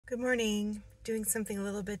Good morning. Doing something a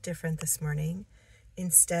little bit different this morning.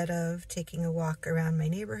 Instead of taking a walk around my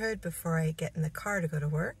neighborhood before I get in the car to go to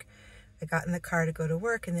work, I got in the car to go to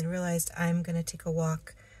work and then realized I'm going to take a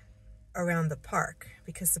walk around the park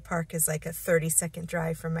because the park is like a 30-second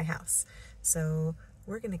drive from my house. So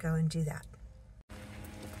we're going to go and do that.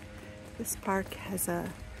 This park has a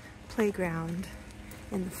playground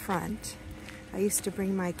in the front. I used to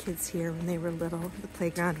bring my kids here when they were little. The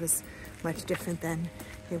playground was much different then.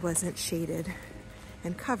 It wasn't shaded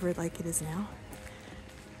and covered like it is now,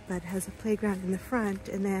 but it has a playground in the front,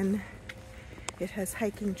 and then it has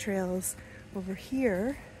hiking trails over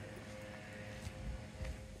here.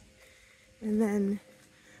 And then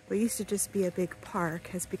what used to just be a big park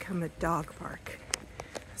has become a dog park.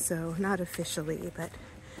 So not officially, but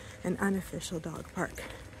an unofficial dog park.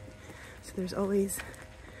 So there's always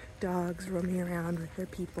dogs roaming around with their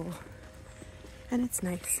people, and it's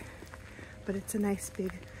nice. But it's a nice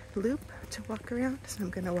big loop to walk around, so I'm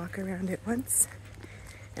gonna walk around it once,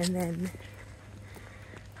 and then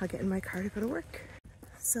I'll get in my car to go to work.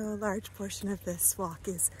 So a large portion of this walk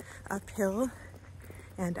is uphill,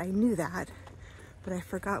 and I knew that, but I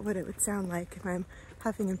forgot what it would sound like if I'm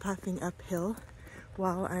huffing and puffing uphill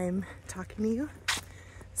while I'm talking to you.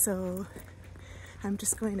 So I'm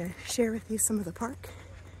just going to share with you some of the park.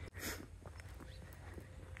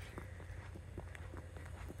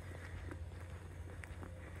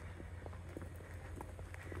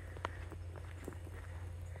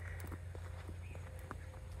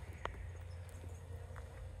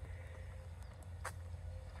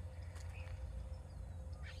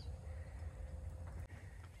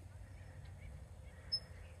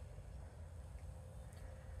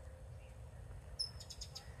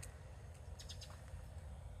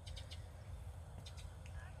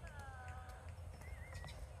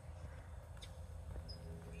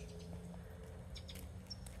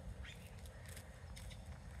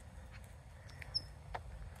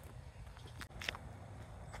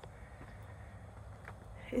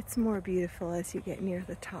 It's more beautiful as you get near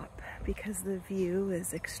the top because the view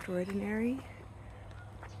is extraordinary.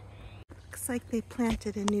 Looks like they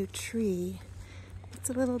planted a new tree. It's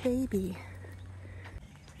a little baby.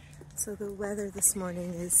 So the weather this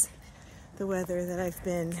morning is the weather that I've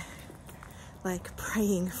been like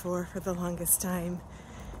praying for the longest time.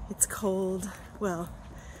 It's cold, well,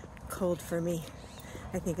 cold for me.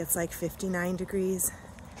 I think it's like 59 degrees,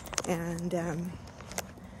 and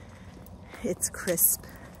it's crisp.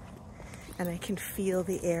 And I can feel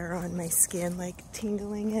the air on my skin, like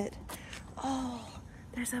tingling it. Oh,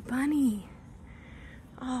 there's a bunny.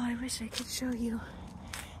 Oh, I wish I could show you.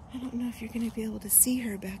 I don't know if you're gonna be able to see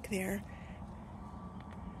her back there.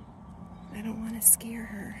 I don't want to scare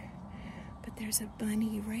her, but there's a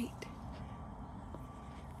bunny right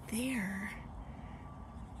there.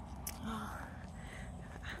 Oh,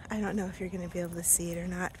 I don't know if you're gonna be able to see it or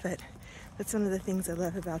not, but that's one of the things I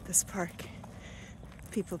love about this park.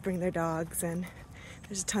 People bring their dogs, and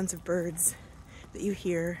there's tons of birds that you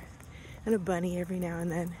hear, and a bunny every now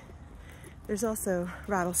and then. There's also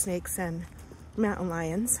rattlesnakes and mountain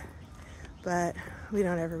lions, but we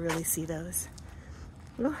don't ever really see those.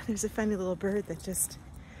 Oh, there's a funny little bird that just,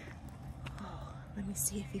 oh, let me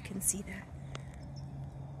see if you can see that.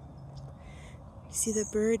 You see the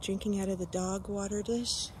bird drinking out of the dog water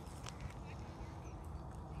dish?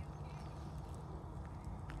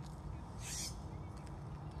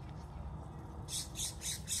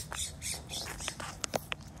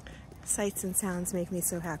 Sights and sounds make me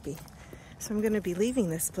so happy. So I'm going to be leaving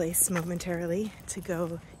this place momentarily to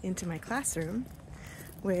go into my classroom,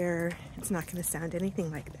 where it's not going to sound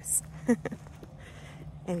anything like this.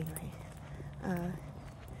 Anyway,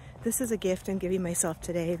 this is a gift I'm giving myself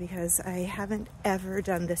today because I haven't ever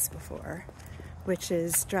done this before, which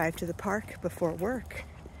is drive to the park before work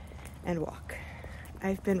and walk.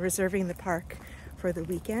 I've been reserving the park for the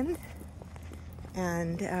weekend,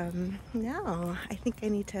 and now I think I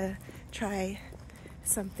need to try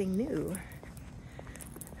something new.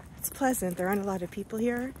 It's pleasant. There aren't a lot of people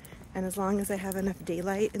here, and as long as I have enough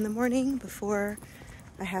daylight in the morning before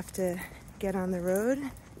I have to get on the road,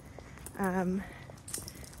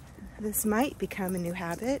 this might become a new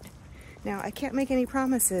habit. Now, I can't make any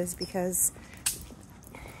promises because,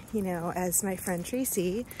 you know, as my friend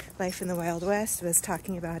Tracy, Life in the Wild West, was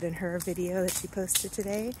talking about in her video that she posted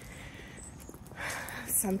today,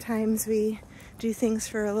 sometimes we do things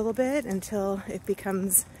for a little bit until it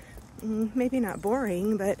becomes maybe not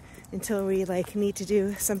boring, but until we like need to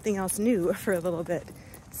do something else new for a little bit.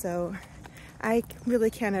 So I really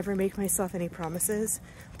can't ever make myself any promises,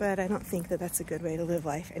 but I don't think that that's a good way to live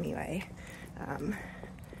life anyway.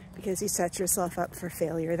 because you set yourself up for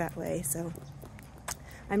failure that way. So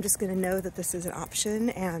I'm just going to know that this is an option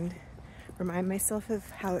and remind myself of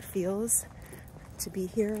how it feels to be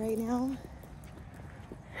here right now,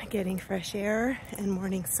 getting fresh air and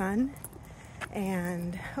morning sun,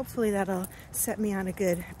 and hopefully that'll set me on a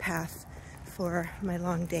good path for my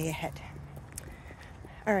long day ahead.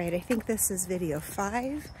 All right, I think this is video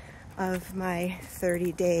 5 of my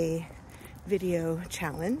 30-day video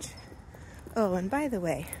challenge. Oh, and by the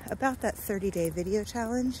way, about that 30-day video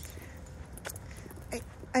challenge,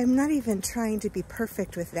 I'm not even trying to be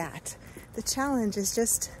perfect with that. The challenge is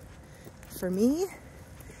just, for me,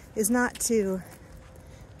 is not to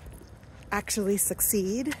actually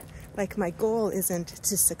succeed. Like, my goal isn't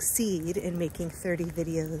to succeed in making 30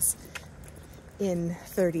 videos in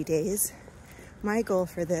 30 days. My goal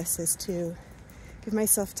for this is to give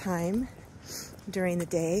myself time during the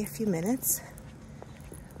day, a few minutes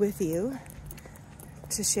with you,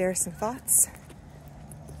 to share some thoughts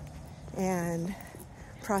and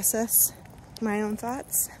process my own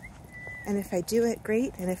thoughts. And if I do it,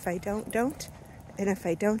 great. And if I don't, don't. And if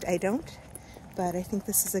I don't, I don't. But I think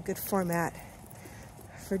this is a good format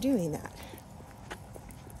for doing that.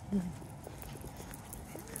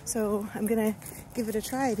 So I'm gonna give it a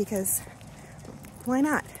try because why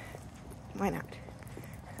not? Why not?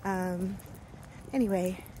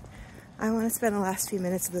 Anyway, I want to spend the last few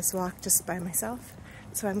minutes of this walk just by myself,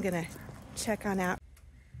 so I'm gonna check on out.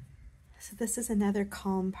 So this is another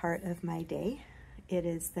calm part of my day. It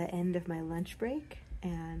is the end of my lunch break,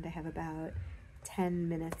 and I have about 10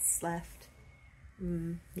 minutes left.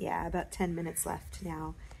 Yeah, about 10 minutes left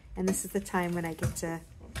now. And this is the time when I get to,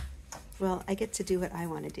 well, I get to do what I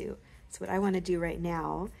want to do. So what I want to do right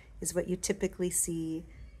now is what you typically see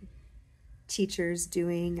teachers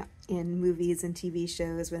doing in movies and TV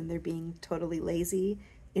shows when they're being totally lazy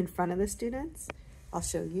in front of the students. I'll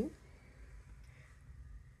show you.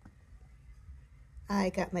 I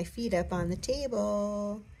got my feet up on the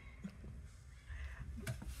table.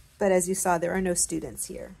 But as you saw, there are no students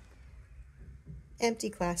here. Empty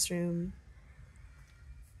classroom.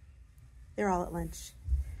 They're all at lunch.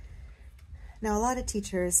 Now, a lot of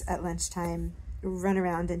teachers at lunchtime run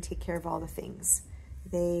around and take care of all the things.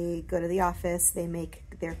 They go to the office, they make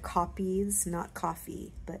their copies, not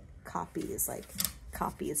coffee, but copies, like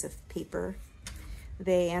copies of paper.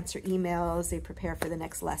 They answer emails, they prepare for the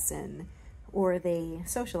next lesson, or they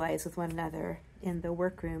socialize with one another in the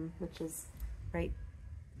workroom, which is right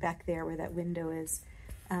back there where that window is.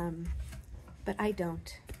 But I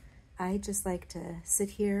don't. I just like to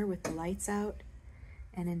sit here with the lights out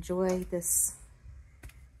and enjoy this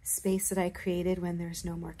space that I created when there's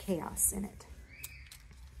no more chaos in it.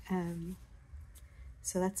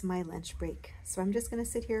 So that's my lunch break. So I'm just going to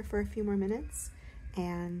sit here for a few more minutes,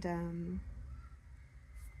 and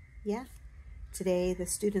yeah, today the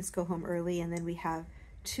students go home early, and then we have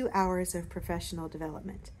 2 hours of professional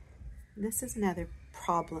development. This is another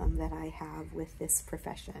problem that I have with this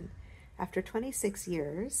profession. After 26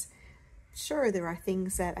 years, sure, there are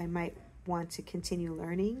things that I might want to continue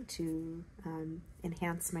learning to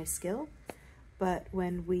enhance my skill, but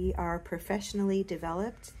when we are professionally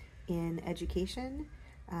developed in education,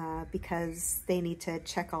 because they need to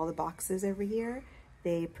check all the boxes every year,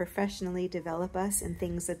 they professionally develop us in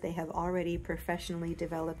things that they have already professionally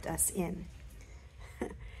developed us in.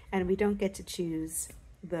 And we don't get to choose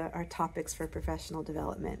our topics for professional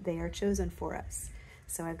development. They are chosen for us.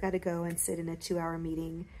 So I've got to go and sit in a 2-hour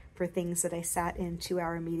meeting for things that I sat in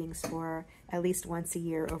 2-hour meetings for at least once a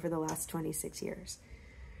year over the last 26 years.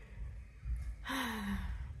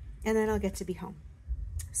 And then I'll get to be home.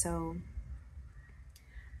 So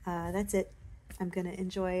that's it. I'm going to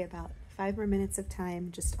enjoy about 5 more minutes of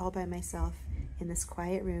time just all by myself in this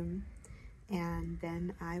quiet room, and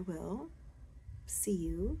then I will see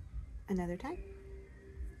you another time.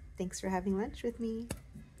 Thanks for having lunch with me,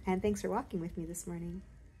 and thanks for walking with me this morning.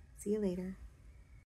 See you later.